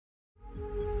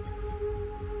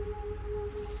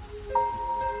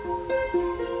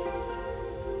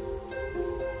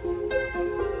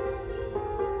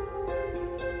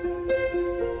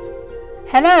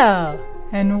Hello,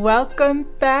 and welcome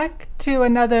back to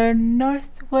another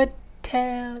Northwood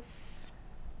Tales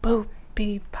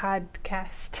spoopy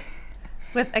podcast.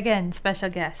 With, again, special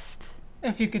guest.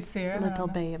 If you could see her. Little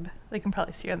babe. They can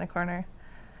probably see her in the corner.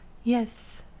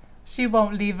 Yes. She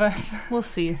won't leave us. We'll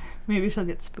see. Maybe she'll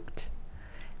get spooked.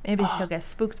 Maybe she'll get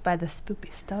spooked by the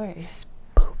spoopy story.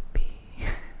 Spoopy.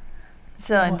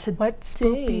 So, What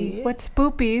spoopy? What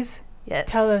spoopies? Yes.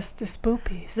 Tell us the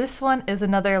spoopies. This one is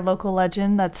another local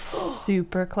legend that's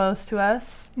super close to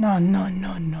us. No.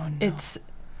 It's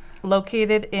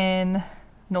located in,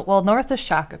 north of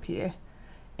Shakopee.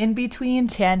 In between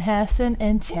Chanhassen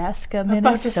and Chaska, Minnesota. I'm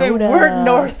about to say we're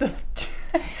north of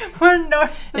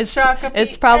Shakopee.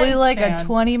 It's probably like Chan.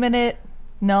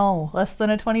 less than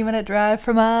a 20-minute drive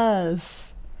from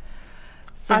us.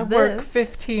 So I work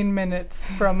 15 minutes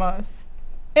from us.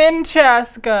 In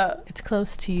Chaska. It's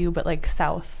close to you, but like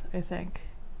south, I think.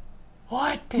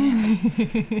 What?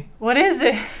 What is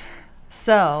it?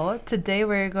 So today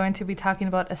we're going to be talking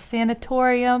about a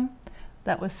sanatorium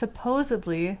that was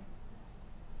supposedly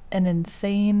an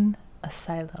insane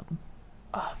asylum.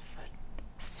 Oh,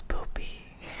 spoopy.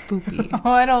 Spoopy.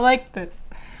 Oh, I don't like this.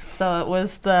 So it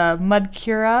was the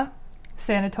Mudcura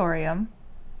Sanitarium,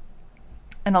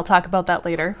 and I'll talk about that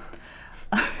later.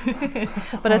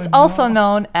 But it's also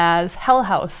known as Hell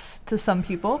House to some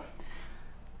people,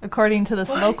 according to this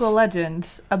local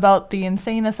legend about the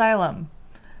insane asylum.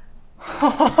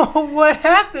 What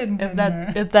happened?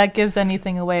 If that gives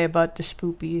anything away about the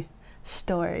spoopy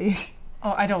story.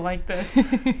 Oh, I don't like this.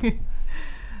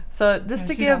 So just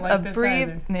to give a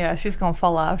brief, she's gonna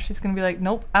fall off. She's gonna be like,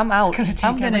 "Nope, I'm out.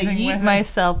 I'm gonna yeet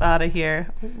myself out of here."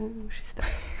 Ooh, she's stuck.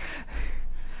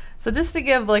 So just to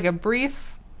give like a brief,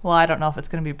 well, I don't know if it's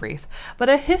gonna be brief, but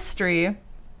a history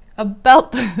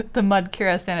about the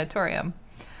Mudcura Sanatorium.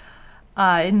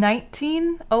 In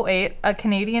 1908, a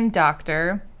Canadian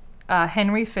doctor,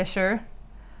 Henry Fisher,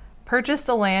 purchased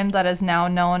the land that is now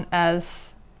known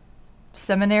as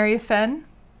Seminary Fen.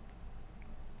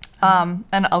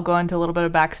 And I'll go into a little bit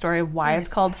of backstory of why it's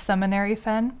called Seminary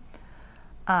Fen.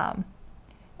 And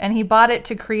he bought it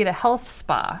to create a health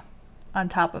spa on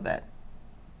top of it.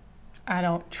 I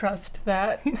don't trust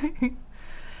that.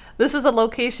 This is a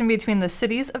location between the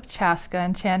cities of Chaska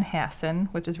and Chanhassen,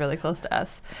 which is really close to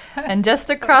us, and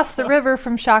just across the river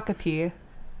from Shakopee,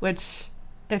 which,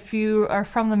 if you are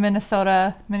from the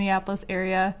Minneapolis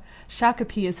area,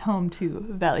 Shakopee is home to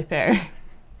Valley Fair.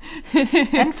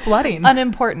 And flooding.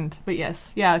 Unimportant, but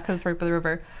yes. Yeah, because it's right by the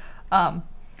river.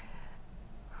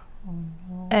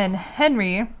 And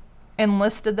Henry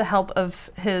enlisted the help of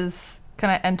his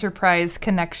kind of enterprise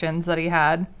connections that he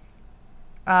had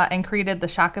and created the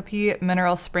Shakopee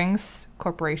Mineral Springs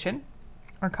Corporation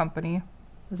or Company.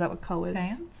 Is that what co is?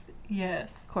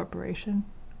 Yes. Corporation?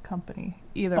 Company.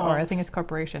 Either both. Or. I think it's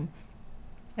corporation.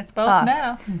 It's both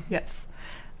now. Yes.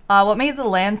 What made the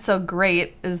land so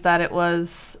great is that it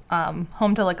was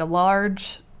home to like a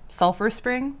large sulfur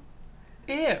spring.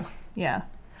 Ew. Yeah.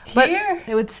 Here? But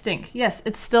it would stink. Yes,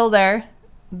 it's still there.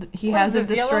 He hasn't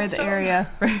destroyed the area.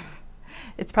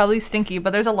 It's probably stinky,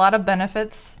 but there's a lot of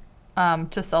benefits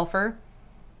to sulfur.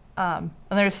 And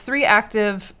there's 3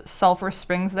 active sulfur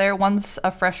springs there. One's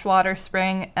a freshwater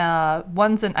spring,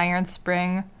 one's an iron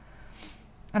spring,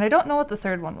 and I don't know what the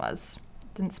third one was.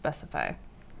 Didn't specify.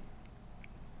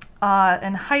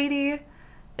 And Heidi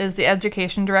is the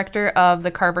education director of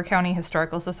the Carver County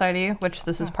Historical Society, which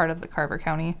this is part of the Carver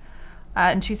County.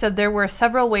 And she said there were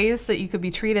several ways that you could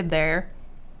be treated there,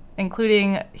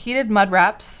 including heated mud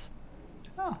wraps.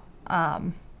 Oh.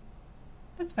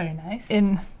 That's very nice.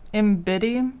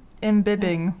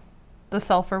 Imbibing the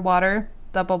sulfur water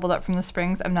that bubbled up from the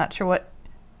springs. I'm not sure what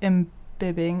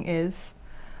imbibing is.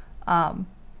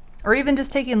 Or even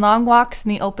just taking long walks in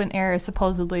the open air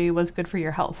supposedly was good for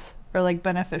your health, or like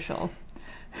beneficial,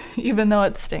 even though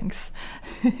it stinks.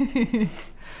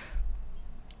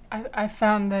 I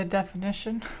found the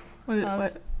definition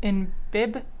of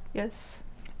imbib. Yes.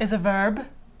 Is a verb.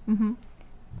 Mm-hmm.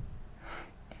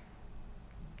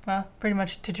 Well, pretty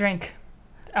much to drink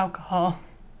alcohol.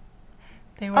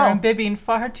 They were imbibing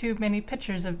far too many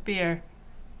pitchers of beer.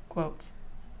 Quotes.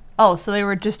 Oh, so they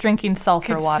were just drinking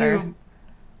sulfur water.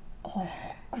 Oh,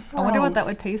 gross. I wonder what that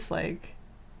would taste like.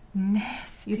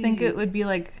 Nasty. You think it would be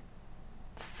like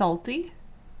salty?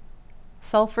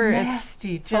 Sulfur,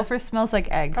 nasty. Sulfur smells like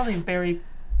eggs. Probably very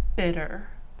bitter.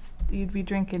 You'd be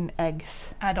drinking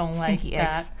eggs. I don't Stinky like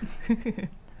eggs.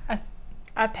 that.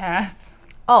 I pass.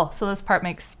 Oh, so this part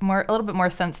makes a little bit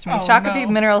more sense to me. Oh, Shakopee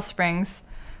no. Mineral Springs,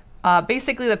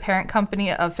 basically the parent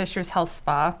company of Fisher's Health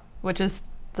Spa, which is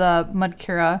the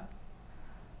Mudcura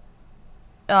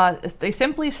they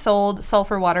simply sold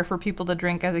sulfur water for people to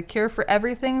drink as a cure for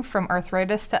everything from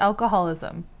arthritis to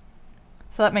alcoholism.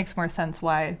 So that makes more sense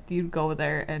why you'd go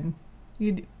there and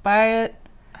you'd buy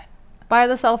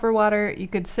the sulfur water. You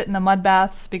could sit in the mud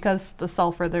baths because the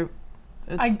sulfur,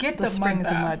 I get the mud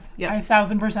bath. Yep. I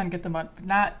 1,000% get the mud, but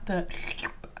not the...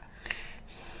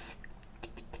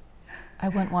 I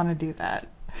wouldn't want to do that.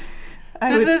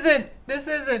 This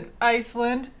isn't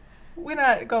Iceland. We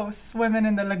not go swimming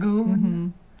in the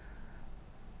lagoon.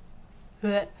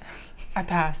 Mm-hmm. I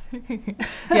pass.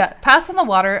 Yeah, pass in the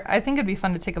water. I think it'd be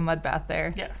fun to take a mud bath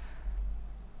there. Yes.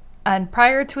 And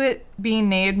prior to it being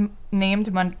named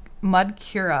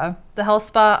Mudcura, the health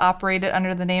spa operated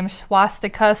under the name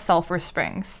Swastika Sulphur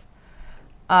Springs.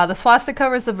 The swastika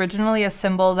was originally a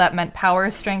symbol that meant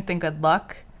power, strength, and good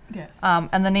luck. Yes.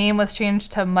 And the name was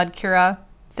changed to Mudcura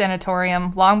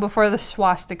Sanitarium long before the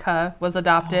swastika was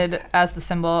adopted as the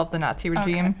symbol of the Nazi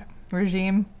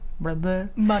regime.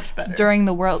 Much better. During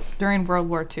World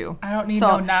War II. I don't need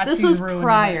no Nazis. This was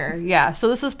prior. Yeah, so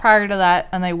this was prior to that,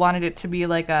 and they wanted it to be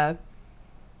like a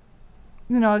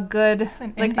good,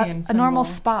 like a normal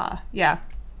spa. Yeah.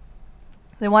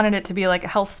 They wanted it to be like a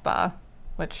health spa,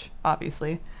 which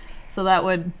obviously, so that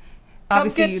would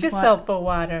obviously come get yourself a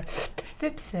water.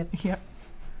 Sip, sip. Yep.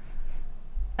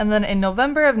 And then in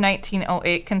November of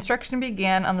 1908, construction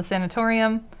began on the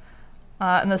sanatorium,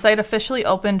 and the site officially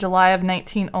opened July of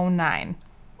 1909.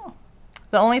 Oh.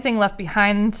 The only thing left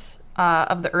behind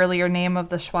of the earlier name of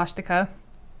the swastika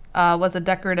was a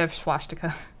decorative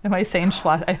swastika. Am I saying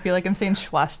swastika? I feel like I'm saying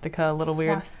swastika a little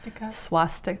weird. Swastika.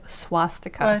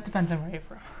 Well, it depends on where you're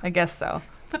from. I guess so.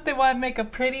 But they want to make a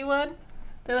pretty one.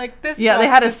 They're like, this they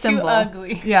had a symbol. Too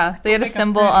ugly. Yeah, they had a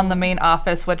symbol on the main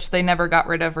office, which they never got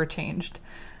rid of or changed.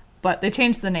 But they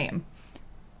changed the name.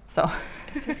 So.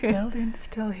 Is this building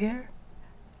still here?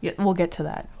 Yeah, we'll get to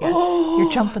that. Yes. You're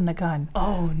jumping the gun.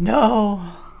 Oh, no.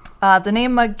 The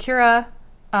name Mudcura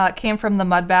came from the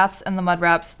mud baths and the mud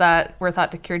wraps that were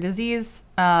thought to cure disease,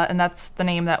 and that's the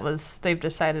name they've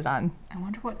decided on. I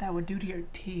wonder what that would do to your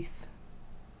teeth.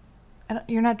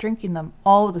 You're not drinking them.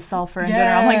 Oh, the sulfur in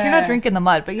general. I'm like, you're not drinking the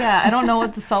mud. But yeah, I don't know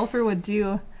what the sulfur would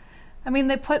do. I mean,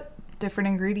 they put different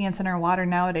ingredients in our water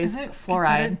nowadays. Is it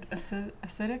fluoride.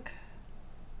 Acidic?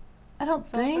 I don't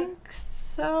think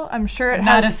so. I'm sure it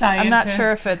has. I'm not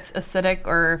sure if it's acidic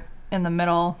or in the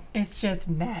middle. It's just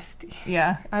nasty.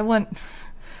 Yeah, I wouldn't.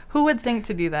 Who would think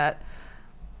to do that?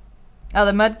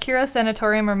 The Mudcura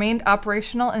Sanitarium remained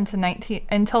operational until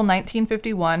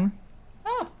 1951.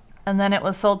 Oh. And then it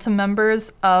was sold to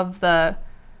members of the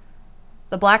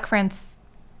Black Franciscans?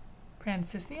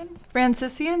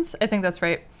 Franciscans? I think that's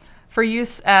right. For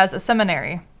use as a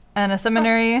seminary. And a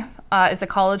seminary is a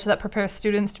college that prepares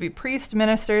students to be priests,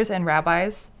 ministers, and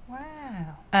rabbis.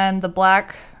 Wow. And the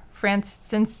Black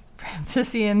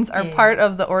Franciscans are part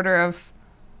of the order of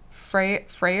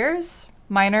Friars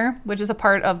Minor, which is a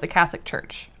part of the Catholic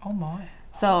Church. Oh, my.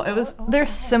 So they're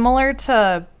similar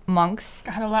to monks.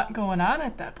 Got a lot going on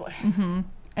at that place. Mm-hmm.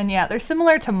 And yeah, they're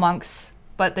similar to monks,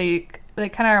 but they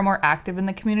kind of are more active in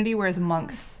the community, whereas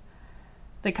monks,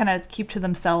 they kind of keep to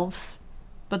themselves.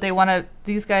 But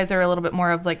these guys are a little bit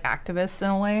more of like activists in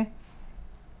a way.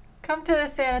 Come to the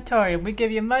sanatorium. We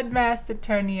give you mud baths to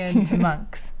turn you into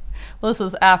monks. Well, this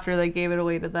was after they gave it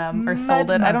away to them or sold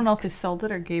it. Monks. I don't know if they sold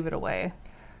it or gave it away.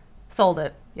 Sold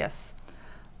it, yes.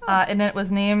 And it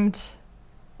was named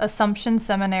Assumption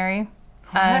Seminary.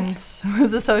 What? And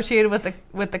was associated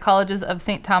with the colleges of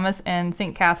St. Thomas and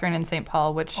St. Catherine and St.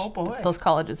 Paul, which those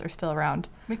colleges are still around.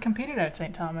 We competed at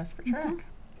St. Thomas for track.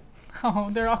 Oh,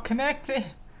 they're all connected.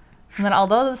 And then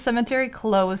although the cemetery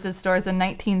closed its doors in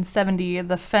 1970,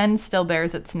 the fen still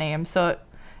bears its name. So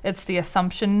it's the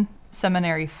Assumption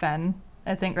Seminary Fen,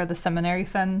 I think, or the Seminary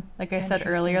Fen, like I said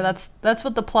earlier. That's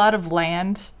what the plot of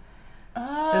land is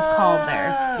called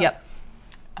there. Yep.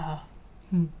 Oh.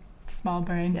 Small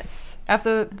brain. Yes.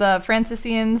 After the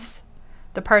Franciscans'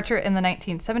 departure in the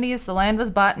 1970s, the land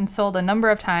was bought and sold a number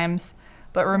of times,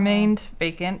 but remained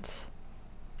vacant.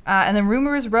 And then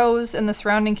rumors rose in the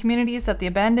surrounding communities that the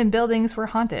abandoned buildings were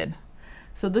haunted.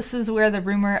 So this is where the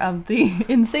rumor of the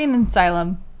insane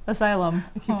asylum, I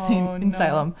keep saying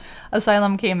asylum,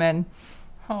 asylum came in.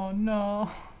 Oh, no.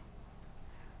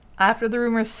 After the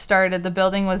rumors started, the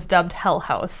building was dubbed Hell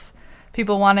House.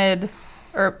 People would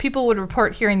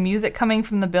report hearing music coming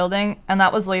from the building, and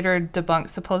that was later debunked.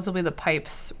 Supposedly the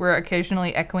pipes were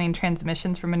occasionally echoing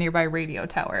transmissions from a nearby radio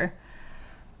tower.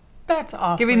 That's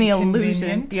awfully giving the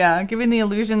convenient.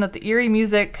 illusion that the eerie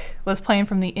music was playing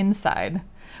from the inside,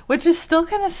 which is still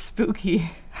kind of spooky,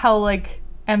 how like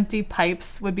empty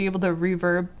pipes would be able to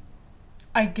reverb.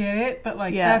 I get it, but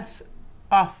that's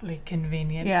awfully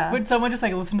convenient. Yeah. Would someone just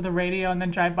like listen to the radio and then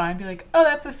drive by and be like, oh,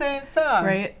 that's the same song?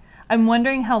 Right. I'm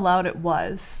wondering how loud it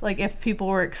was. Like if people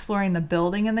were exploring the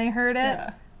building and they heard it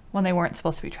when they weren't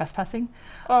supposed to be trespassing.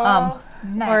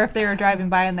 Or if they were driving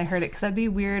by and they heard it, because that'd be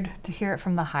weird to hear it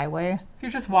from the highway. If you're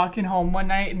just walking home one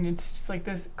night and it's just like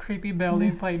this creepy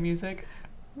building playing music,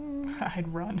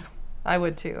 I'd run. I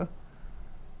would too.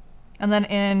 And then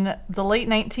in late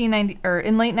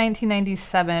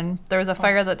 1997, there was a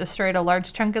fire that destroyed a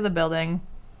large chunk of the building.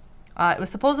 It was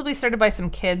supposedly started by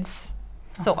some kids,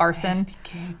 so arson. Nasty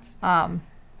kids.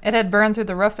 It had burned through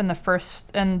the roof and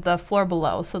the floor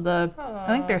below. So I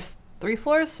think there's 3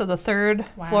 floors, so the 3rd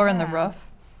floor in the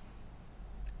roof.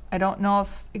 I don't know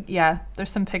if there's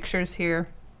some pictures here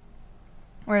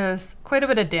where there's quite a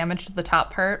bit of damage to the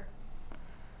top part.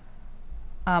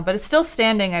 But it's still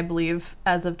standing, I believe,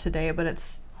 as of today, but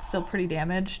it's still pretty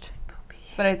damaged.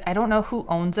 But I don't know who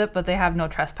owns it, but they have no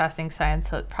trespassing signs,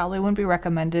 so it probably wouldn't be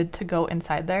recommended to go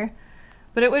inside there.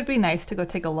 But it would be nice to go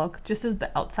take a look, just as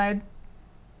the outside,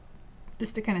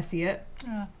 just to kind of see it.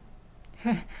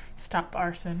 Stop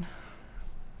arson.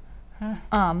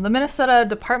 The Minnesota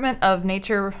Department of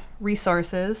Nature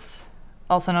Resources,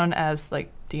 also known as,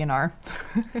 like, DNR,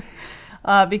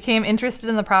 became interested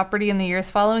in the property in the years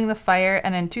following the fire,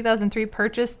 and in 2003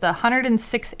 purchased the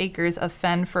 106 acres of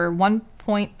fen for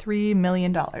 $1.3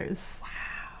 million. Wow.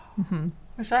 Mm-hmm.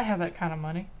 Wish I had that kind of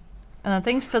money. And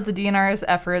thanks to the DNR's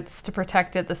efforts to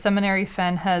protect it, the seminary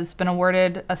fen has been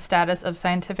awarded a status of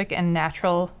scientific and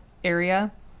natural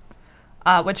area,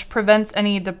 which prevents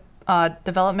any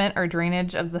development or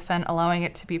drainage of the fen, allowing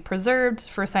it to be preserved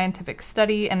for scientific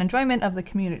study and enjoyment of the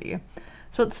community.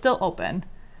 So it's still open.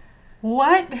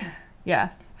 What? Yeah.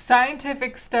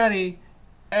 Scientific study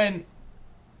and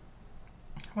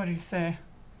what do you say?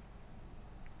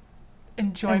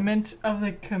 Enjoyment of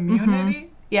the community? Mm-hmm.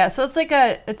 Yeah, so it's like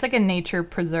a nature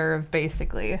preserve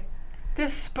basically.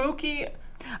 This spooky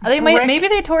maybe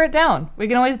they tore it down. We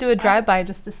can always do a drive-by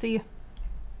just to see.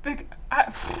 Because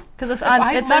it's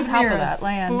on top of that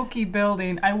land. Spooky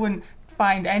building, I wouldn't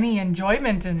find any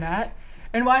enjoyment in that.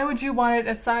 And why would you want it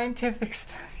a scientific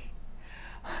study?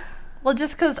 Well,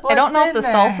 just because I don't know if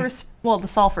the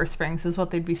sulfur springs is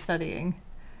what they'd be studying.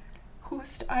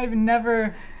 I've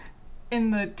never, in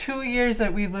the 2 years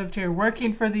that we've lived here,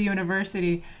 working for the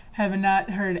university, have not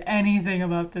heard anything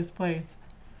about this place.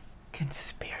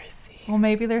 Conspiracy. Well,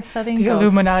 maybe they're studying ghosts. The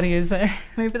Illuminati is there.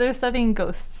 Maybe they're studying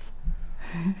ghosts.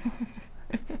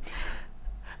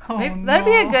 That'd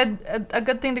be a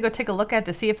good thing to go take a look at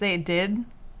to see if they did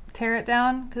tear it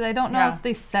down, because I don't know if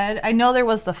they said. I know there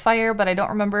was the fire, but I don't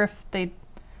remember I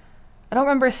don't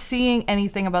remember seeing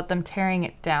anything about them tearing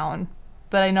it down.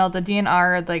 But I know the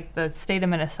DNR, like the state of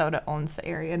Minnesota, owns the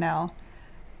area now,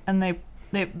 and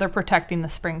they're protecting the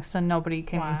springs so nobody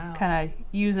can kind of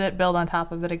use it, build on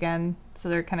top of it again. So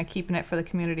they're kind of keeping it for the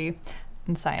community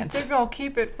and science. If they're gonna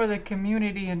keep it for the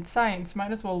community and science,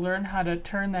 might as well learn how to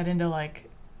turn that into like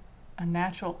a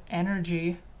natural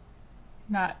energy,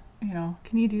 not.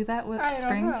 Can you do that with springs?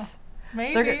 Don't know.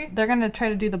 Maybe. They're going to try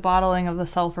to do the bottling of the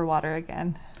sulfur water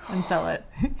again and sell it.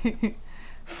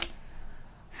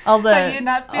 Are you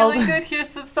not feeling good? Here's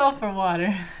some sulfur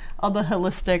water. All the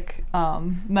holistic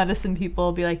medicine people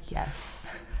will be like, yes,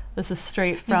 this is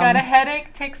straight from... You got a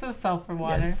headache? Take some sulfur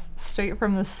water. Yes, straight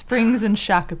from the springs in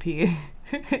Shakopee.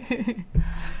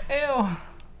 Ew.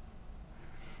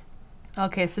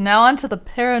 Okay, so now on to the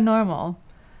paranormal.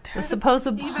 The supposed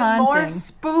haunting. Even more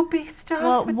spoopy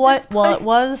stuff. It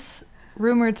was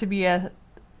rumored to be an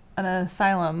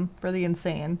asylum for the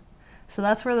insane. So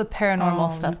that's where the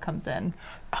paranormal stuff comes in.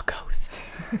 A ghost.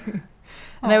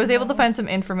 And I was able to find some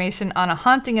information on a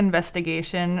haunting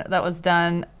investigation that was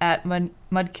done at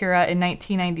Mudcura in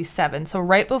 1997. So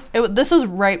this was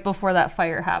right before that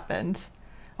fire happened.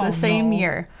 The same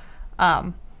year.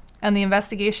 And the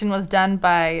investigation was done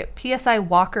by PSI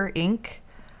Walker, Inc.,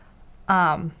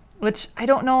 which I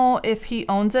don't know if he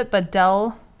owns it, but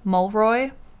Del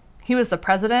Mulroy, he was the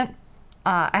president.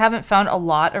 I haven't found a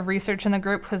lot of research in the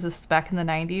group because this was back in the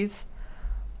 90s.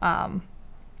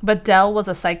 But Del was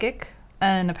a psychic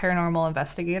and a paranormal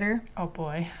investigator. Oh,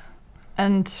 boy.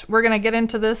 And we're going to get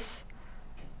into this,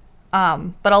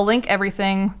 but I'll link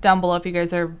everything down below if you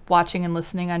guys are watching and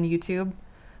listening on YouTube.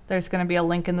 There's going to be a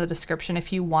link in the description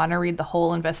if you want to read the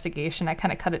whole investigation. I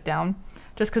kind of cut it down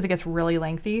just because it gets really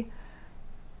lengthy.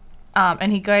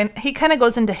 And he kind of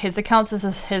goes into his accounts. This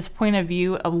is his point of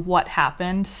view of what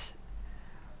happened.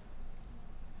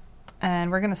 And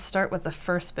we're going to start with the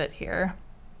first bit here.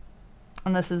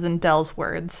 And this is in Del's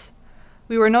words.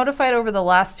 We were notified over the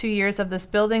last 2 years of this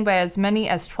building by as many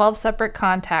as 12 separate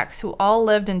contacts who all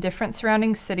lived in different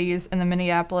surrounding cities in the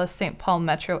Minneapolis-St. Paul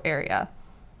metro area.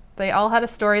 They all had a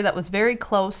story that was very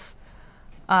close.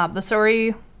 The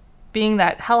story being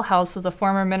that Hell House was a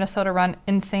former Minnesota-run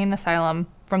insane asylum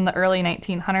from the early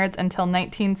 1900s until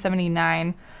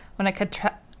 1979, when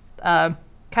a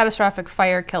catastrophic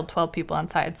fire killed 12 people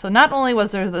inside. So not only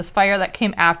was there this fire that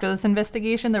came after this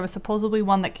investigation, there was supposedly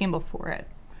one that came before it.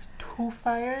 2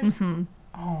 fires? Mm-hmm.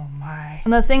 Oh, my.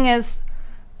 And the thing is,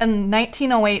 in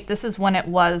 1908, this is when it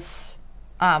was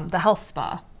the health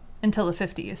spa until the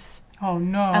 50s. Oh,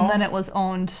 no. And then it was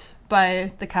owned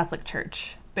by the Catholic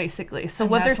Church, basically. So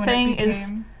what they're saying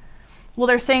is... Well,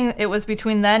 they're saying it was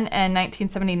between then and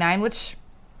 1979, which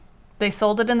they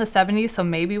sold it in the 70s, so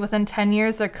maybe within 10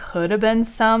 years there could have been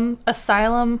some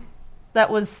asylum that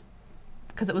was...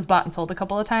 because it was bought and sold a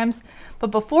couple of times.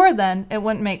 But before then, it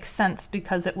wouldn't make sense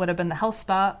because it would have been the health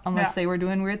spa unless they were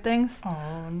doing weird things.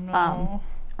 Oh, no.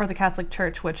 Or the Catholic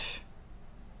Church, which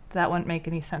that wouldn't make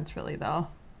any sense really, though.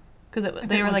 Because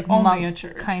they were like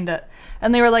monk kind of...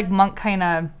 And they were like monk kind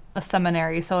of a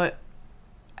seminary, so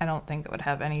I don't think it would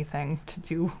have anything to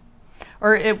do...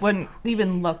 Or it wouldn't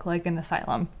even look like an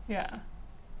asylum. Yeah.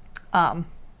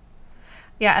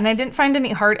 Yeah, and I didn't find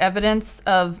any hard evidence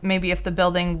of maybe if the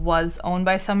building was owned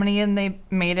by somebody and they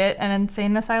made it an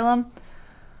insane asylum.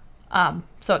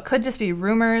 So it could just be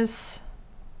rumors.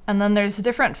 And then there's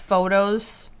different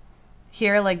photos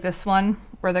here, like this one,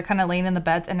 where they're kind of laying in the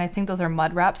beds, and I think those are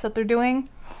mud wraps that they're doing.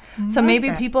 So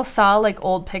maybe people saw like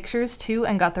old pictures too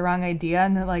and got the wrong idea,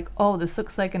 and they're like, oh, this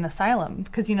looks like an asylum.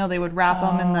 Because, you know, they would wrap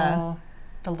them in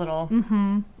the little...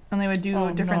 Mm-hmm. And they would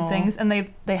do different things. And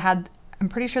they had... I'm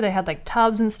pretty sure they had like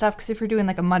tubs and stuff because if you're doing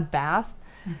like a mud bath.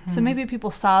 Mm-hmm. So maybe people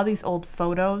saw these old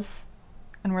photos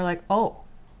and were like, oh,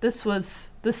 this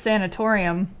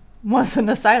sanatorium was an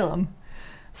asylum.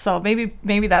 So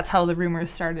maybe that's how the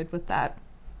rumors started with that.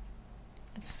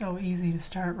 It's so easy to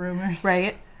start rumors.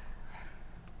 Right.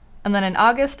 And then in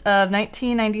August of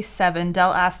 1997,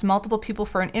 Dell asked multiple people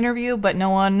for an interview, but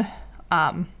no one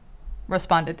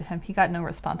responded to him. He got no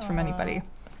response from anybody.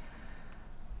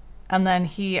 And then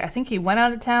I think he went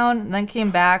out of town and then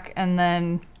came back, and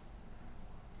then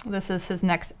this is his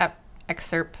next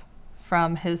excerpt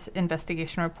from his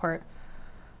investigation report.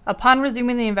 Upon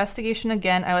resuming the investigation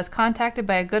again, I was contacted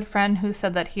by a good friend who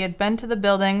said that he had been to the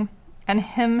building and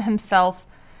himself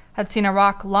had seen a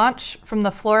rock launch from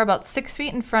the floor about 6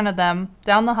 feet in front of them,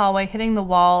 down the hallway, hitting the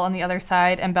wall on the other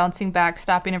side and bouncing back,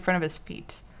 stopping in front of his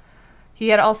feet. He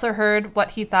had also heard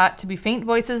what he thought to be faint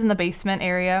voices in the basement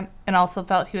area and also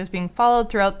felt he was being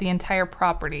followed throughout the entire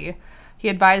property. He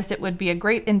advised it would be a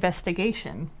great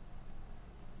investigation.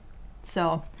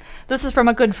 So, this is from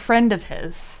a good friend of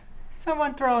his.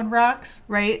 Someone throwing rocks,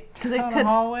 right? Because it could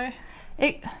hallway.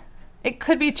 It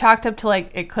could be chalked up to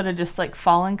like it could have just like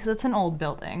fallen because it's an old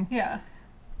building. Yeah.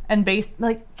 And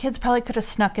kids probably could have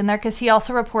snuck in there because he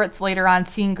also reports later on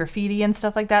seeing graffiti and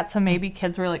stuff like that. So maybe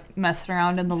kids were like messing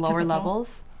around in the lower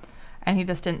levels, and he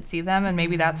just didn't see them. And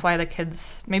maybe that's why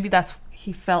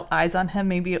he felt eyes on him.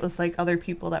 Maybe it was like other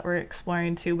people that were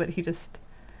exploring too, but he just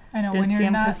didn't when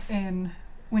see him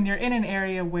when you're in an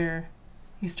area where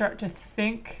you start to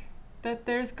think that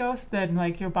there's ghosts, then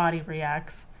like your body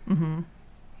reacts in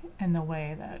the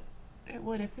way that it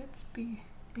would if it's being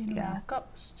around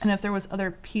ghosts. And if there was other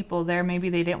people there, maybe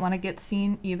they didn't want to get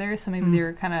seen either, so maybe they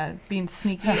were kind of being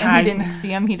sneaky and he didn't see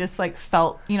him. He just like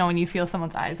felt, when you feel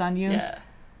someone's eyes on you. Yeah.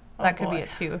 That could be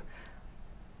it too.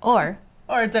 Or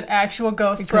it's an actual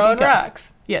ghost throwing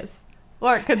rocks. Yes.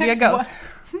 Or it could be a ghost.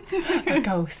 A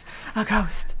ghost. A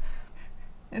ghost.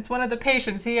 It's one of the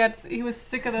patients. He was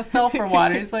sick of the sulfur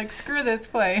water. He's like, screw this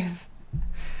place.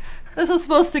 This was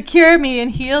supposed to cure me and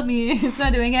heal me. It's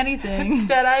not doing anything.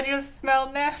 Instead, I just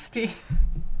smell nasty.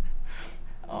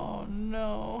 Oh,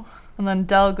 no. And then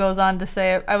Dell goes on to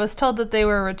say, I was told that they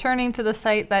were returning to the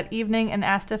site that evening and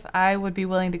asked if I would be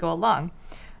willing to go along.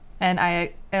 And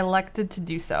I elected to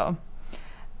do so.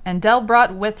 And Dell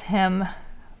brought with him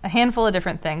a handful of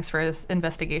different things for his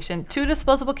investigation. 2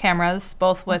 disposable cameras,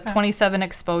 both with 27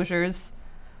 exposures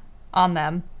on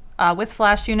them. With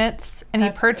flash units, and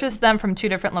he purchased them from 2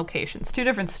 different locations, 2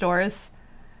 different stores.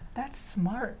 That's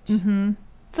smart. Mm-hmm.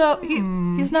 So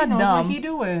he's not he knows dumb. What he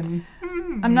doing?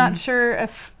 I'm not sure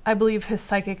if I believe his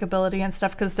psychic ability and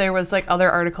stuff, because there was like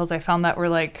other articles I found that were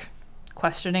like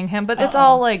questioning him, but it's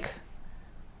all like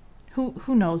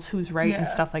who knows who's right and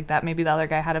stuff like that. Maybe the other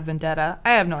guy had a vendetta.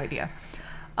 I have no idea.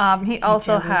 He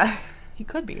also had he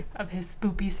could be of his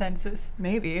spoopy senses.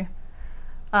 Maybe.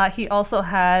 He also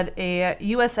had a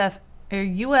USAF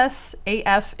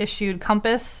issued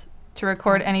compass to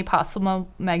record any possible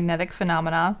magnetic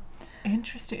phenomena.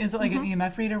 Interesting. Is it like an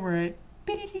EMF reader where it...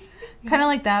 Kind of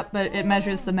like that, but it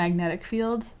measures the magnetic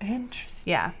field.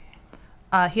 Interesting. Yeah.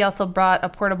 He also brought a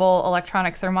portable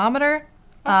electronic thermometer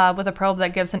with a probe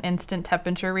that gives an instant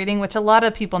temperature reading, which a lot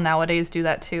of people nowadays do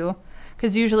that too.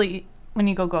 Because usually when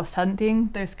you go ghost hunting,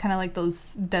 there's kind of like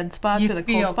those dead spots or the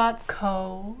cold spots.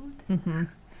 Cold. Mm-hmm.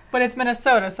 But it's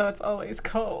Minnesota, so it's always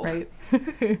cold. Right.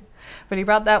 But he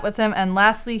brought that with him. And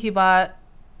lastly, he brought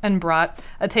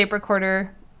a tape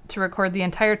recorder to record the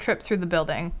entire trip through the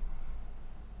building.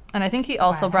 And I think he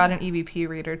also brought an EVP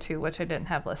reader too, which I didn't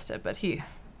have listed, but he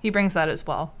brings that as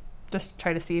well. Just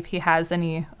try to see if he has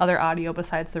any other audio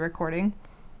besides the recording.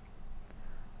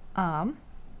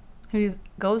 He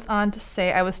goes on to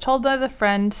say, I was told by the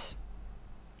friend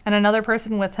and another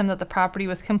person with him that the property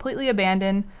was completely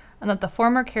abandoned and that the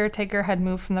former caretaker had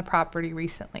moved from the property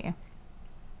recently.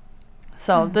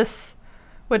 So this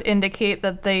would indicate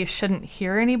that they shouldn't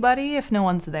hear anybody if no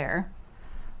one's there.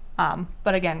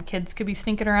 But again, kids could be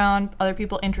sneaking around, other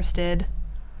people interested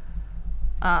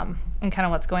in kind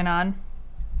of what's going on.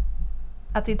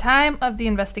 At the time of the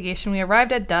investigation, we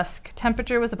arrived at dusk.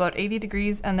 Temperature was about 80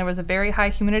 degrees, and there was a very high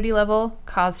humidity level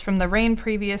caused from the rain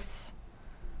previous.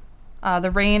 It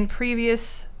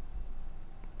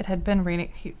had been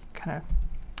raining.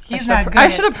 I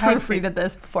should have proofreaded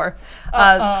this before.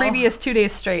 Previous 2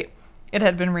 days straight, it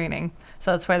had been raining.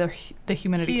 So that's why the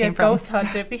humidity came from. He a ghost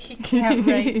hunter, but he can't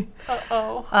rain.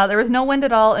 There was no wind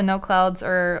at all and no clouds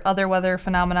or other weather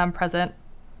phenomenon present.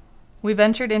 We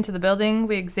ventured into the building.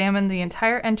 We examined the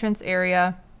entire entrance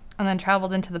area and then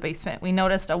traveled into the basement. We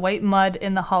noticed a white mud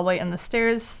in the hallway and the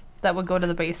stairs that would go to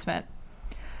the basement.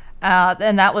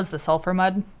 And that was the sulfur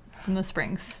mud from the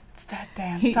springs. It's that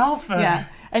damn sulfur. Yeah.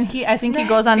 And I think he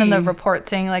goes on in the report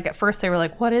saying, like, at first they were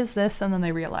like, what is this? And then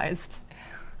they realized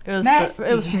it was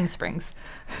from the springs.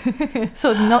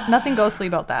 So nothing ghostly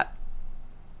about that.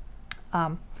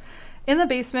 In the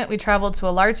basement, we traveled to a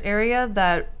large area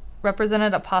that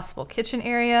represented a possible kitchen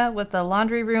area with a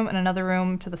laundry room and another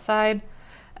room to the side,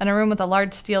 and a room with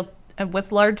large steel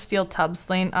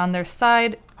tubs laying on their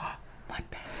side.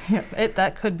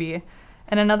 That could be,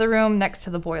 and another room next to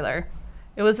the boiler.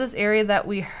 It was this area that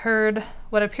we heard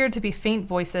what appeared to be faint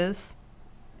voices.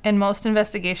 In most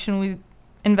investigations,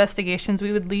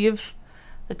 we would leave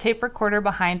the tape recorder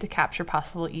behind to capture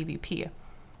possible EVP.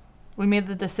 We made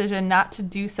the decision not to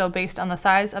do so based on the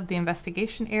size of the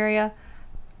investigation area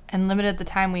and limited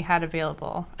time we had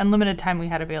available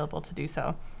to do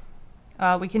so.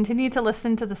 We continued to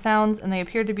listen to the sounds, and they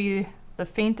appeared to be the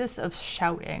faintest of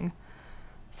shouting.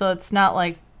 So it's not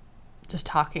like just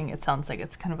talking. It sounds like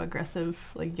it's kind of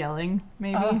aggressive, like yelling,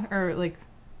 maybe. Or like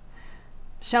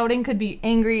shouting could be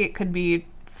angry. It could be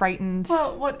frightened.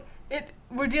 Well,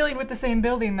 we're dealing with the same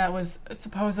building that was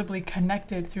supposedly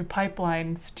connected through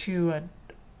pipelines to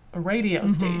a radio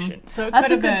station. So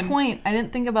that's a good point. I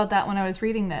didn't think about that when I was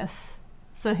reading this.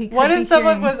 So he could What if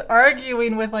someone was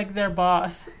arguing with like their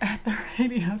boss at the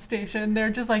radio station? They're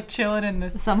just like chilling in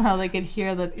this. Somehow they could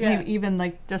hear maybe even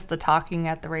like just the talking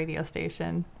at the radio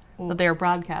station that they were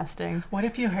broadcasting. What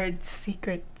if you heard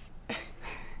secrets?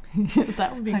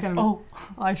 That would be like, kind of.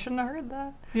 I shouldn't have heard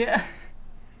that. Yeah.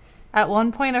 At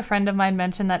one point, a friend of mine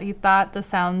mentioned that he thought the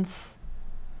sounds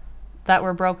that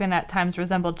were broken at times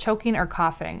resembled choking or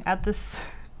coughing. At this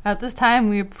time,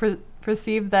 we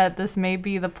perceived that this may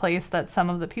be the place that some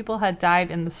of the people had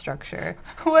died in the structure.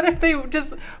 What if they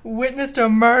just witnessed a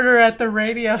murder at the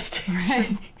radio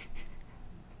station?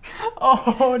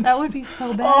 Right. That would be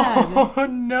so bad. Oh,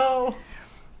 no.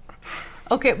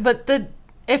 Okay, but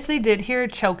if they did hear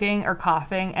choking or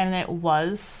coughing and it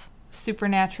was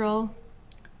supernatural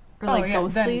or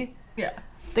ghostly,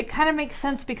 they kind of make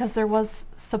sense because there was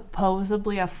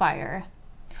supposedly a fire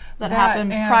that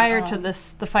happened prior to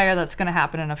the fire that's going to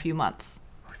happen in a few months.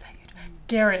 Who's that?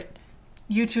 Garrett,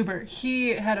 YouTuber.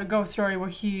 He had a ghost story where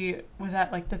he was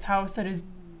at like this house that his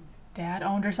dad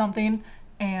owned or something,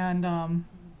 and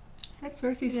is that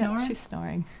Cersei snoring? Yeah, she's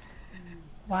snoring.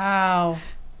 Wow.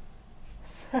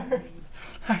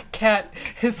 Our cat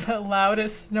is the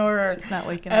loudest snorer she's not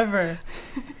waking ever.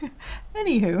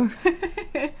 Anywho.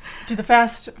 To the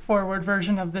fast forward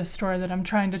version of this story that I'm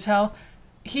trying to tell,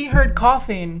 he heard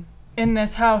coughing in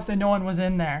this house and no one was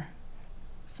in there.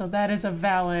 So that is a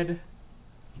valid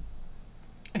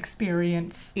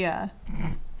experience. Yeah.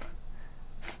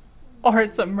 Or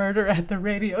it's a murder at the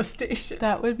radio station.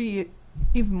 That would be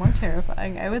even more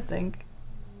terrifying, I would think.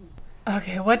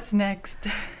 Okay, what's next?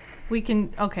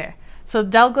 So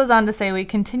Dell goes on to say, we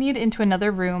continued into another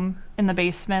room in the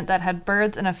basement that had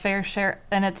birds and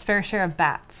its fair share of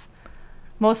bats.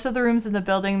 Most of the rooms in the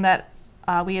building that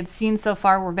we had seen so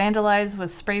far were vandalized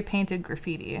with spray-painted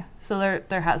graffiti. So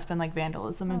there has been, like,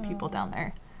 vandalism and people down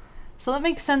there. So that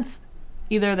makes sense.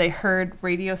 Either they heard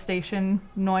radio station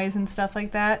noise and stuff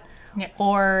like that, yes.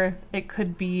 Or it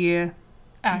could be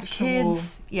actual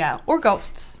kids, or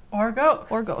ghosts. Or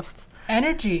ghosts.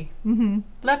 Energy. Mm-hmm.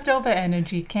 Leftover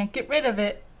energy. Can't get rid of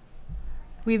it.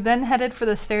 We then headed for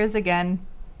the stairs again.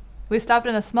 We stopped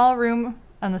in a small room,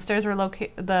 and the stairs were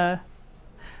located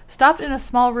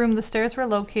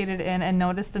in, and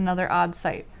noticed another odd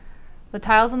sight. The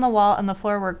tiles on the wall and the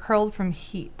floor were curled from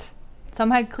heat.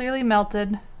 Some had clearly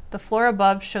melted. The floor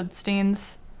above showed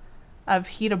stains of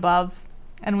heat above,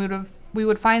 and we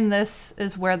would find this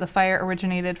is where the fire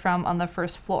originated from on the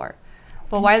first floor.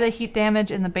 But why the heat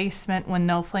damage in the basement when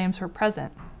no flames were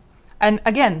present? And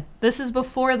again, this is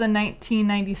before the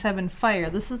 1997 fire.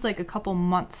 This is like a couple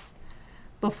months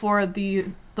before the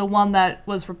one that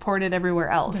was reported everywhere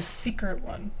else. The secret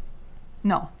one?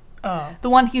 No. Oh. The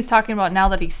one he's talking about now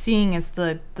that he's seeing is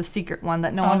the secret one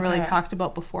that no one really talked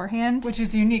about beforehand. Which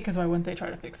is unique, because why wouldn't they try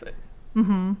to fix it?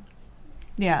 Mm-hmm.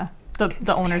 Yeah.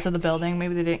 The owners of the building,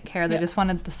 maybe they didn't care. They just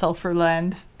wanted the sulfur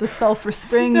land, the sulfur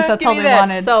springs. That's all they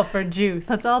wanted. Sulfur juice.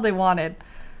 That's all they wanted.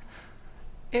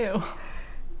 Ew.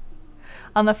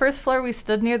 On the first floor, we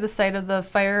stood near the site of the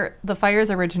fires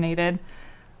originated,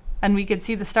 and we could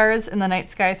see the stars in the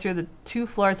night sky through the 2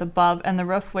 floors above and the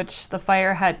roof which the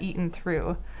fire had eaten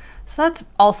through. So that's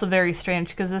also very strange,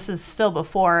 because this is still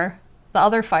before the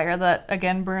other fire that,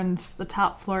 again, burns the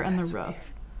top floor and the roof. Weird.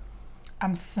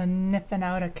 I'm sniffing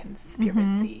out a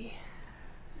conspiracy.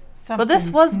 Mm-hmm. But this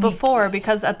was sneaky. Before,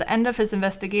 because at the end of his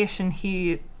investigation,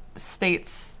 he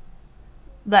states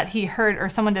that he heard, or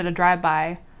someone did a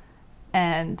drive-by,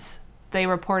 and they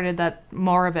reported that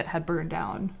more of it had burned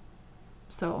down.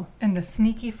 So in the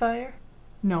sneaky fire?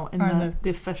 No, in the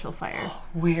official fire.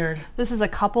 Weird. This is a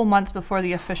couple months before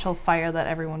the official fire that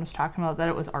everyone was talking about, that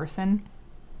it was arson.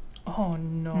 Oh,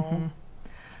 no. Mm-hmm.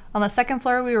 On the second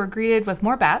floor, we were greeted with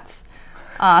more bats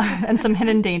and some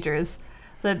hidden dangers.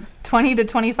 The 20 to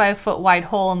 25 foot wide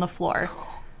hole in the floor.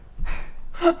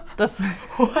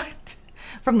 What?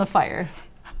 From the fire.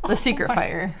 The secret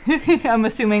fire. I'm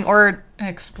assuming, or an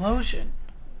explosion.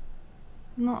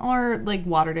 Or, like,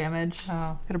 water damage.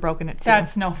 Oh. Could have broken it, too.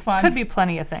 That's no fun. Could be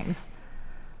plenty of things.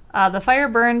 The fire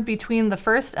burned between the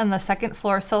first and the second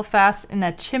floor so fast in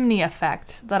a chimney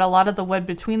effect that a lot of the wood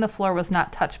between the floor was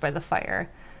not touched by the fire.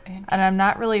 And I'm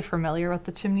not really familiar with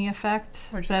the chimney effect.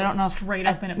 Or just I don't know straight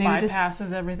up and it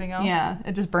bypasses everything else. Yeah,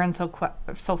 it just burns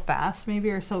so fast, maybe,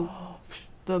 or so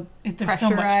there's so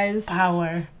much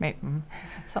power. Maybe,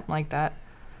 something like that.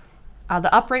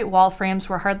 The upright wall frames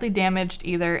were hardly damaged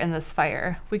either in this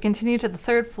fire. We continued to the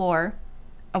third floor.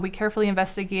 We carefully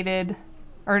navigated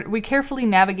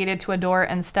to a door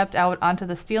and stepped out onto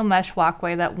the steel mesh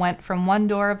walkway that went from one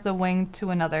door of the wing to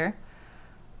another.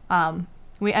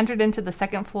 We entered into the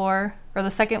second floor, or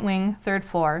the second wing, third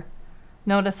floor.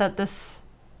 Notice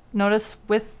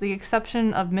with the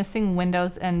exception of missing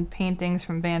windows and paintings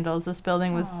from vandals, this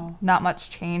building was not much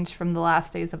changed from the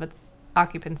last days of its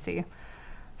occupancy.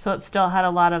 So it still had a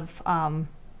lot of,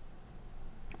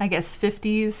 I guess,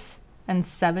 50s and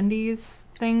 70s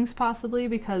things, possibly,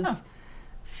 because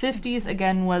 50s,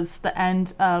 again, was the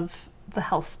end of the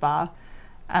health spa.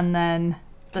 And then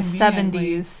the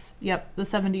 70s, the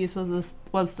 70s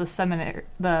was the seminary,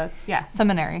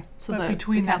 seminary. So but the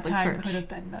between the Catholic that time Church could have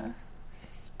been the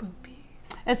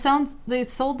spoopies. It sounds, they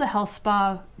sold the health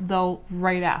spa, though,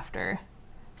 right after.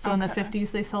 So in the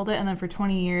 50s, they sold it, and then for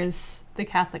 20 years... the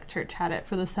Catholic Church had it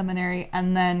for the seminary,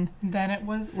 and then it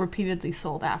was repeatedly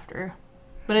sold after.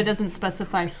 But it doesn't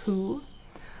specify who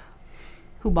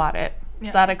bought it.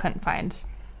 Yeah. That I couldn't find.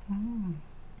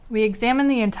 We examined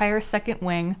the entire second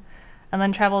wing and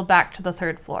then traveled back to the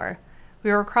third floor.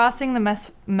 We were crossing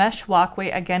the mesh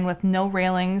walkway again with no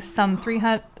railings, some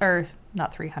 300,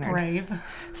 brave.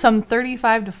 Some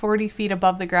 35 to 40 feet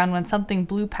above the ground when something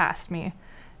blew past me.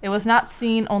 It was not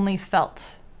seen, only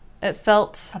felt. It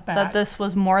felt that this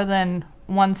was more than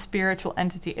one spiritual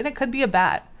entity. And it could be a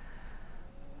bat.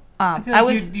 I feel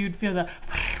like you'd feel the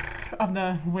of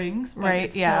the wings, but right?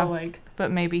 It's still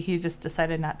but maybe he just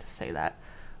decided not to say that.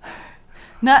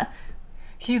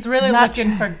 He's really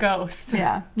looking for ghosts.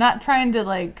 Yeah, not trying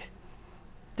to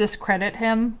discredit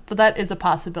him, but that is a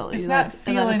possibility. It's not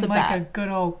feeling like a good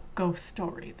old ghost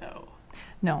story, though.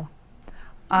 No.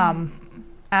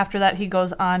 After that, he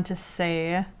goes on to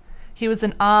say. He was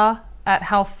in awe at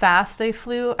how fast they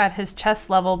flew at his chest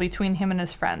level between him and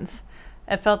his friends.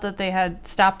 It felt that they had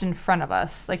stopped in front of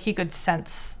us, like he could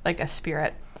sense, a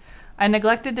spirit. I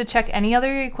neglected to check any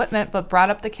other equipment, but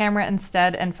brought up the camera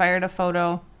instead and fired a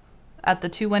photo at the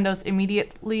 2 windows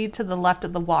immediately to the left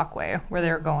of the walkway where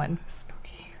they were going.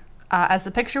 Spooky. As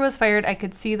the picture was fired, I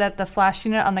could see that the flash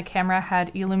unit on the camera had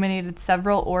illuminated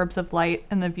several orbs of light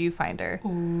in the viewfinder.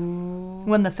 Ooh.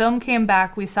 When the film came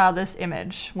back, we saw this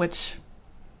image, which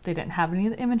they didn't have any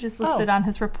of the images listed on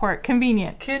his report.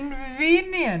 Convenient.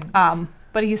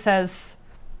 But he says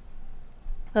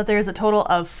that there's a total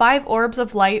of 5 orbs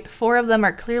of light. 4 of them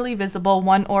are clearly visible.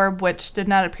 1 orb, which did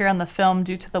not appear on the film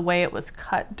due to the way it was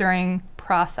cut during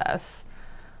process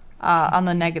on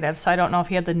the negative. So I don't know if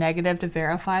he had the negative to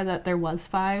verify that there was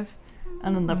 5,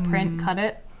 and then the print cut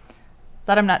it.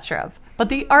 That I'm not sure of. But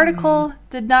the article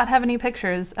did not have any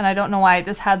pictures, and I don't know why. It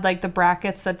just had like the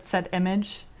brackets that said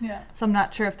image. Yeah. So I'm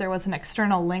not sure if there was an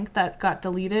external link that got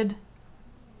deleted.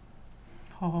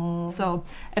 Oh. So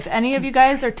if any of you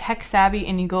guys are tech savvy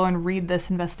and you go and read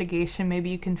this investigation, maybe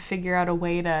you can figure out a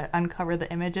way to uncover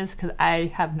the images, because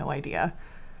I have no idea.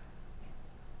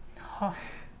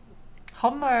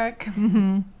 Homework.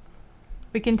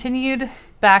 We continued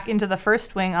back into the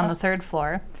first wing on the 3rd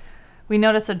floor. We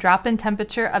noticed a drop in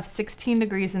temperature of 16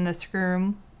 degrees in this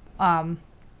room,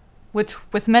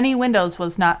 which with many windows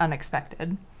was not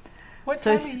unexpected. What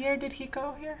time of year did he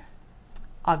go here?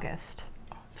 August.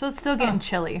 So it's still getting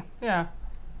chilly. Yeah.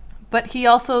 But he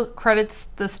also credits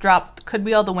this drop could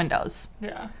be all the windows.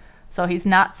 Yeah. So he's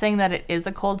not saying that it is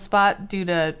a cold spot due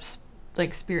to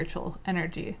like spiritual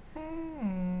energy.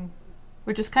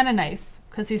 Which is kind of nice,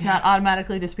 because he's not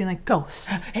automatically just being like, ghost.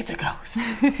 It's a ghost.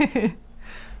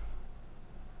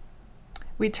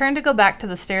 We turned to go back to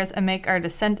the stairs and make our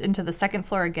descent into the 2nd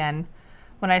floor again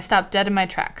when I stopped dead in my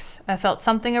tracks. I felt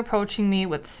something approaching me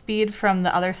with speed from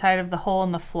the other side of the hole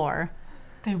in the floor.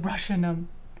 They rushing him.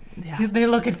 Yeah. They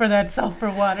looking for that sulfur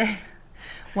water.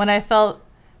 When I felt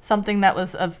something that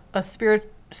was of a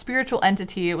spiritual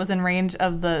entity, it was in range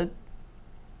of the...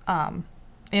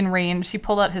 in range, he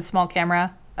pulled out his small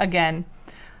camera again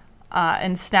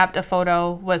and snapped a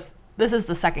photo with... This is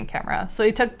the 2nd camera. So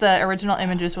he took the original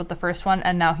images with the first one,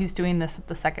 and now he's doing this with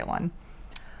the 2nd one.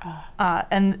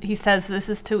 And he says this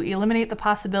is to eliminate the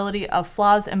possibility of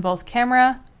flaws in both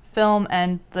camera, film,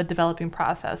 and the developing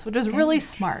process, which is really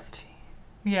smart.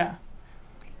 Yeah.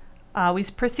 We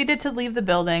proceeded to leave the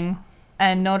building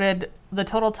and noted the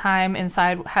total time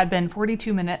inside had been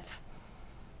 42 minutes.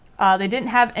 They didn't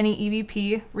have any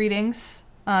EVP readings,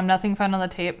 nothing found on the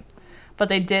tape, but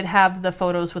they did have the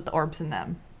photos with the orbs in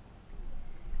them.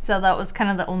 So that was kind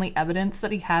of the only evidence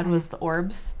that he had was the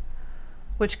orbs,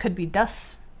 which could be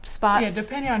dust spots. Yeah,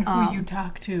 depending on who you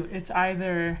talk to, it's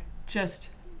either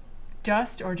just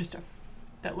dust or just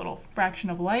that little fraction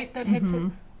of light that hits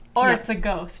it, or it's a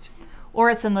ghost.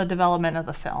 Or it's in the development of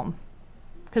the film,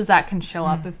 because that can show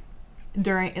up if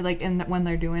during when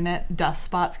they're doing it. Dust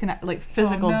spots can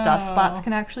physical dust spots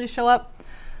can actually show up.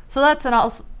 So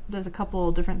that's there's a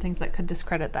couple different things that could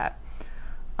discredit that.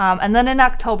 And then in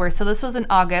October, so this was in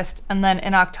August, and then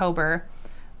in October,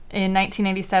 in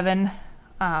 1997,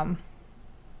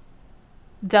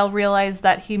 Dell realized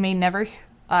that he may never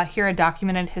hear a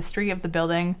documented history of the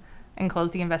building and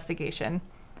close the investigation.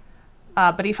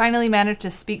 But he finally managed to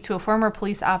speak to a former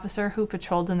police officer who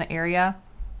patrolled in the area,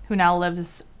 who now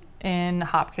lives in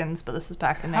Hopkins, but this is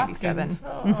back in 97.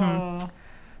 Oh.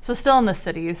 So still in the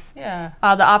cities. Yeah.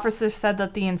 The officer said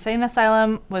that the insane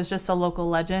asylum was just a local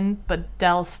legend, but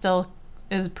Dell still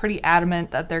is pretty adamant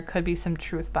that there could be some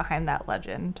truth behind that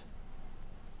legend.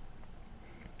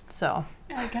 So.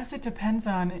 I guess it depends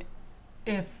on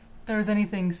if there's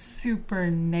anything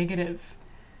super negative.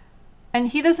 And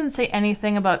he doesn't say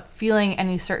anything about feeling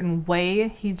any certain way.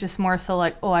 He's just more so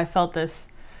like, oh, I felt this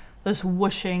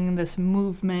whooshing, this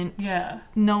movement. Yeah.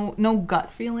 No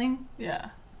gut feeling. Yeah.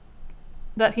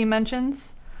 That he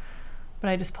mentions. But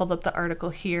I just pulled up the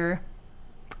article here.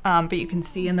 But you can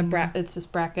see in the it's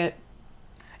just bracket.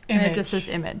 Image. And it just says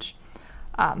image.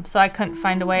 So I couldn't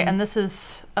find a way. And this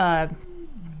is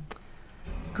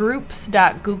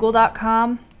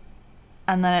groups.google.com.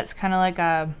 And then it's kind of like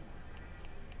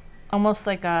almost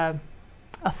like a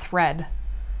thread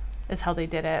is how they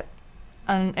did it.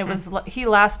 And it was he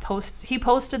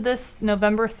posted this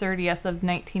November 30th of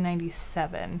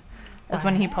 1997 is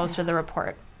when he posted the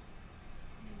report.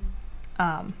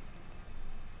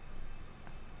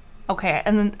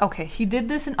 He did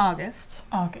this in August.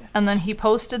 And then he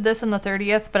posted this on the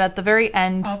 30th, but at the very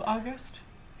end of August?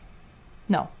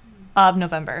 No, of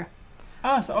November.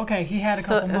 Oh, so okay, he had a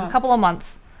couple months. So it was a couple of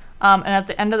months. And at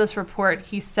the end of this report,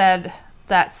 he said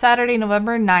that Saturday,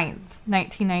 November 9th,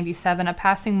 1997, a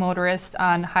passing motorist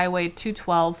on Highway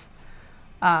 212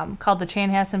 called the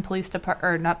Chanhassen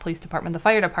the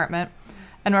fire department,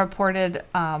 and reported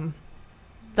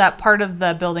that part of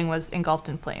the building was engulfed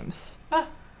in flames. Ah.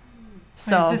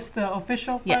 So is this the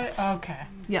official fire? Yes. Okay.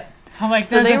 Yep. I'm like,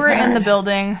 so they were in the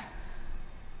building.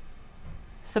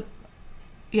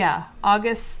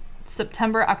 August,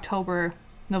 September, October,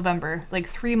 November, like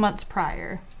 3 months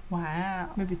prior. Wow.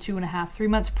 Maybe 2.5, 3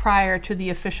 months prior to the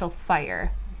official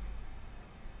fire.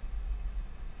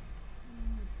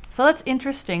 So that's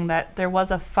interesting that there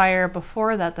was a fire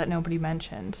before that nobody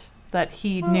mentioned, that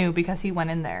he knew because he went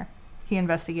in there. He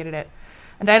investigated it.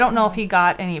 And I don't know if he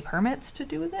got any permits to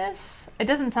do this. It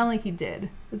doesn't sound like he did.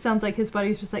 It sounds like his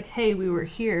buddy's just like, hey, we were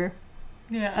here.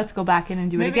 Yeah. Let's go back in and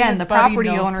do it again. The property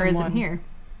owner isn't here.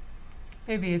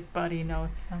 Maybe his buddy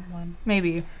knows someone.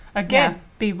 Maybe. Again,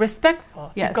 be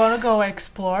respectful. Yes. You're going to go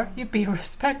explore. You be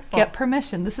respectful. Get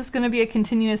permission. This is going to be a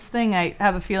continuous thing, I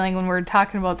have a feeling, when we're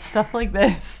talking about stuff like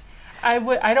this. I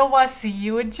don't want to see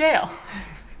you in jail.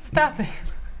 Stop it.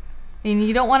 And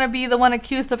you don't want to be the one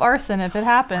accused of arson if it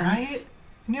happens. Right?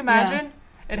 Can you imagine? Yeah.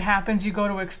 It happens, you go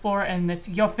to explore, and it's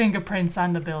your fingerprints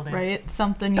on the building. Right?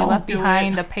 Something you left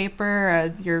behind, a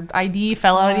paper, your ID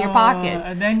fell out of your pocket.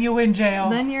 And then you're in jail.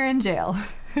 Then you're in jail.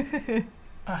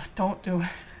 Don't do it.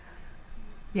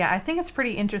 Yeah, I think it's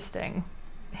pretty interesting.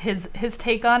 His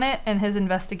take on it and his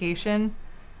investigation,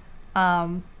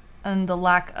 and the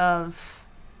lack of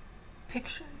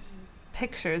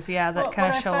pictures, yeah, that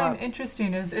kind of show up. What I find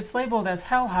interesting is it's labeled as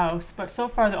Hell House, but so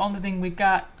far the only thing we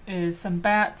got is some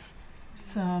bats,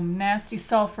 some nasty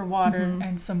sulfur water,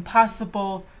 and some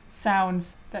possible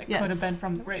sounds that could have been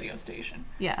from the radio station.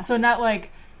 Yeah. So not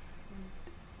like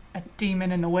a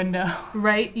demon in the window.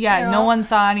 Right? Yeah, you know? No one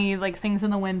saw any things in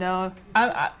the window.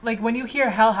 Like when you hear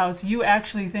Hell House, you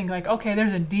actually think like, okay,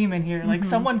 there's a demon here. Like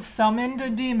someone summoned a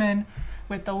demon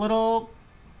with the little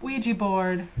Ouija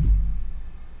board,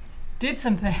 did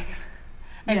some things,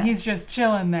 and he's just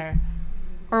chilling there.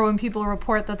 Or when people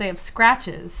report that they have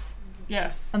scratches.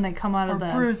 Yes. And they come out of the...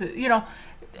 bruises. You know,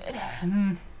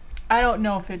 I don't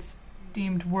know if it's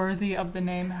deemed worthy of the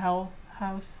name Hell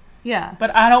House. Yeah.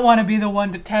 But I don't want to be the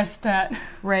one to test that.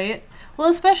 Right. Well,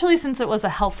 especially since it was a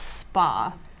health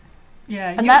spa.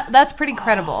 Yeah. And that's pretty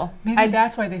credible. Maybe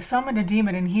that's why they summoned a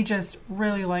demon, and he just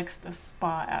really likes the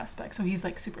spa aspect. So he's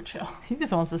super chill. He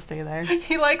just wants to stay there.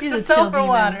 He likes the sulfur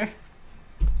water.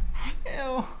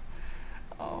 Ew.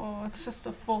 Oh, it's just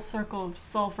a full circle of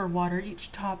sulfur water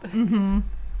each topic.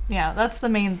 Yeah, that's the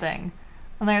main thing.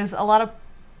 And there's a lot of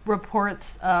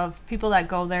reports of people that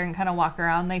go there and kind of walk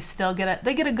around. They still get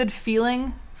a good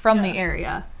feeling from the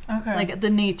area. Okay. Like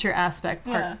the nature aspect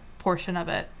portion of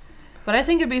it. But I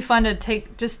think it'd be fun to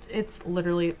take it's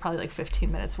literally probably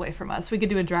 15 minutes away from us. We could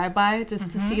do a drive-by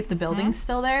just to see if the building's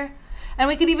still there. And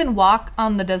we could even walk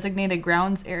on the designated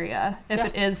grounds area if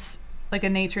it is a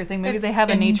nature thing. Maybe they have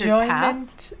a nature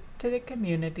path to the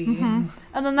community. And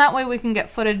then that way we can get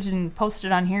footage and post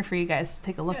it on here for you guys to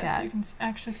take a look at. So you can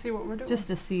actually see what we're doing. Just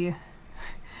to see.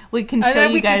 We can show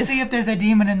you guys. We can see if there's a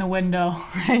demon in the window.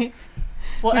 Right.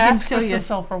 We'll ask for some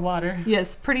sulfur water.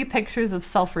 Yes, pretty pictures of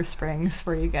sulfur springs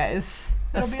for you guys.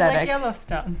 It'll Aesthetic. be like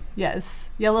Yellowstone. Yes.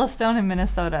 Yellowstone in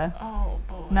Minnesota. Oh,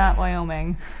 boy. Not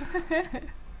Wyoming.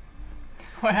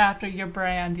 We're after your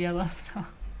brand, Yellowstone.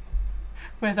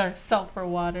 With our sulfur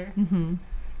water.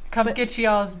 Come get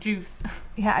y'all's juice.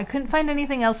 Yeah, I couldn't find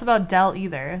anything else about Dell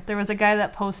either. There was a guy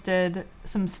that posted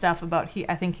some stuff about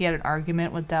I think he had an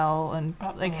argument with Dell and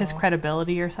his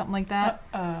credibility or something like that.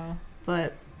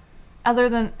 But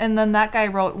and then that guy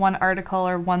wrote one article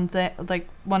or one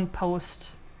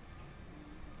post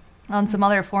on some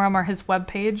other forum or his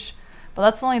webpage, but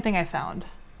that's the only thing I found.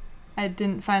 I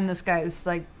didn't find this guy's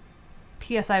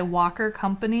PSI Walker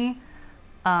company.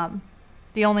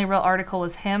 The only real article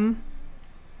was him,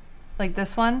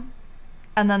 this one.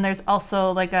 And then there's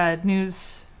also not a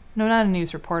news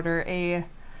reporter, a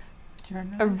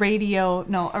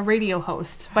radio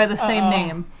host by the same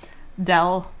name,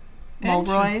 Del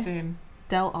Mulroy.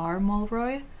 Del R.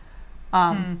 Mulroy.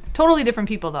 Totally different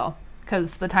people though,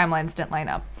 because the timelines didn't line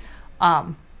up.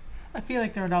 I feel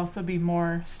like there would also be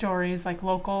more stories,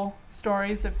 local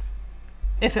stories,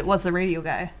 if it was the radio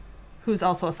guy, who's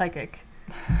also a psychic.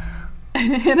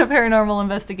 And a paranormal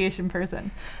investigation person.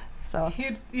 So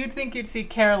you'd think you'd see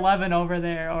Care 11 over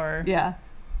there, or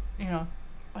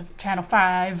was it Channel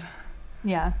 5?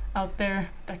 Yeah, out there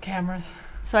with their cameras.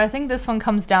 So I think this one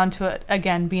comes down to it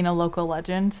again being a local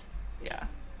legend. Yeah.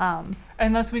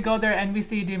 Unless we go there and we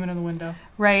see a demon in the window.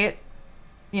 Right.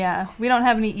 Yeah. We don't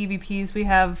have any EVPs. We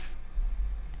have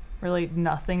really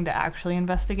nothing to actually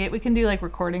investigate. We can do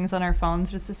recordings on our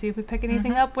phones just to see if we pick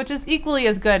anything up, which is equally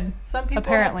as good. Some people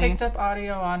apparently have picked up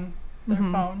audio on their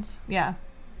phones. Yeah.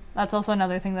 That's also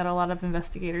another thing that a lot of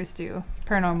investigators do,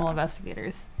 paranormal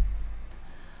investigators.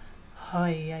 So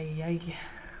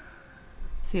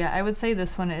yeah, I would say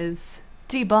this one is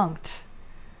debunked.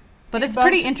 But it's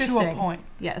pretty interesting. To a point.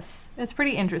 Yes, it's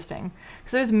pretty interesting.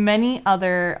 Because there's many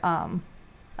other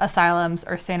asylums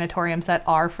or sanatoriums that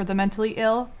are for the mentally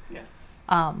ill. Yes.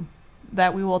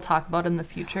 That we will talk about in the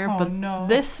future. Oh, but no.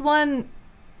 This one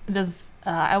does,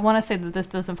 I want to say that this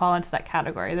doesn't fall into that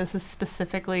category. This is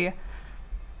specifically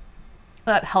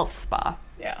that health spa.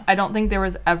 Yeah. I don't think there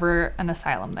was ever an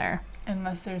asylum there.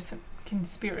 Unless there's a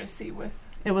conspiracy with...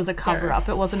 It was a cover-up.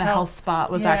 It wasn't a health spa.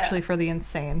 It was actually for the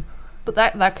insane. But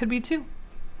that could be too.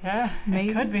 Yeah, maybe.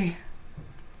 It could be.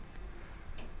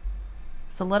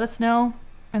 So let us know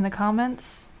in the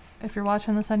comments if you're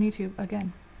watching this on YouTube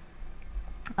again.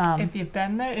 If you've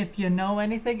been there, if you know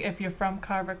anything, if you're from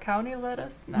Carver County, let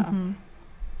us know. Mm-hmm.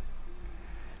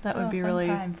 That would be really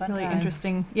fun time.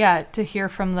 interesting. Yeah, to hear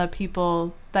from the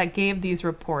people that gave these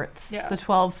reports. Yeah. The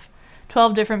 12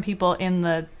 different people in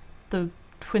the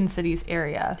Twin Cities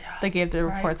area that gave the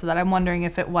reports of that. I'm wondering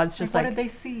if it was just what did they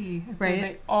see? Right? Did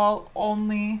they all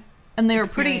only and they were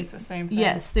pretty the same thing?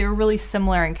 Yes, they were really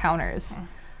similar encounters.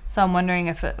 So I'm wondering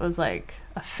if it was like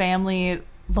a family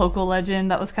local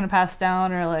legend that was kind of passed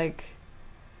down, or like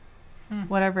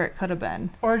whatever it could have been,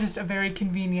 or just a very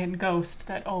convenient ghost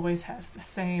that always has the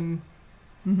same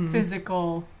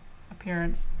physical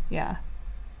appearance. Yeah.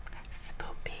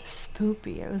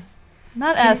 Spoopy. It was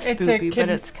not as spoopy, but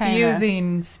it's kind of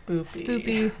confusing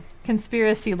spoopy.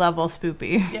 Conspiracy level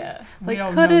spoopy. Yeah.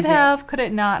 Like, could it have? Could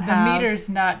it not have? The meter's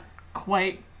not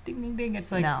quite ding ding ding.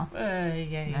 It's like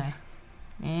yeah.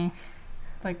 Nah.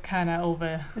 Like kind of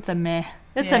over. It's a meh.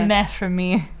 It's a meh from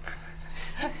me.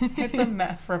 It's a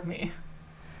meh from me.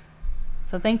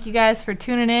 So thank you guys for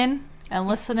tuning in and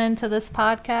listening to this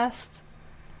podcast.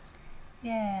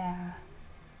 Yeah.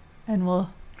 And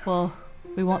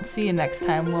we won't see you next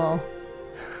time. We'll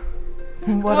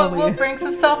bring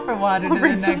some sulfur water to the next one. We'll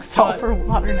bring some sulfur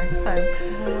water next time.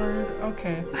 Lord,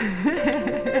 okay.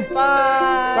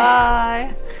 Bye.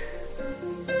 Bye.